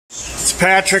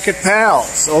Patrick at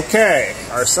Pals. Okay,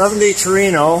 our 70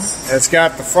 Torino has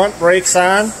got the front brakes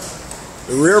on,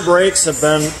 the rear brakes have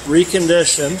been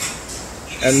reconditioned,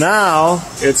 and now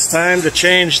it's time to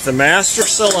change the master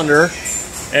cylinder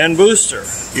and booster.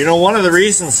 You know, one of the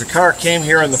reasons the car came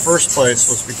here in the first place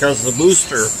was because the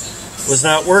booster was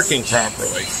not working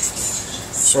properly.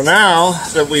 So now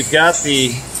that we've got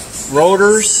the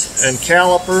rotors and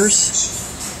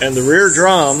calipers and the rear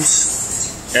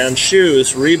drums and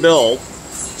shoes rebuilt,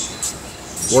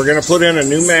 we're going to put in a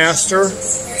new master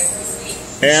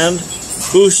and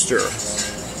booster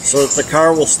so that the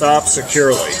car will stop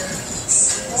securely.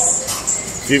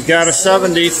 If you've got a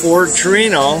 70 Ford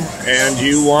Torino and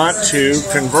you want to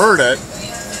convert it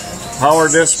to power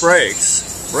disc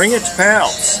brakes, bring it to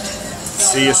Pals.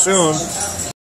 See you soon.